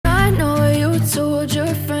told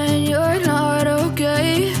your friend you're not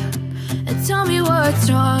okay, and tell me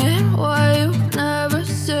what's wrong and why you never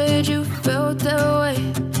said you felt that way.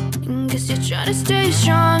 And guess you're trying to stay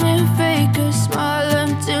strong and fake a smile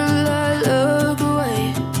until I look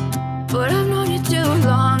away. But I've known you too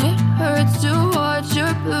long, it hurts to watch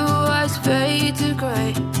your blue eyes fade to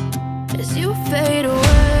gray as you fade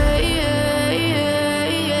away,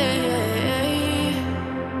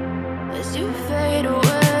 as you fade away.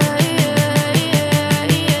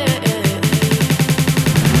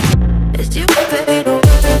 As you fade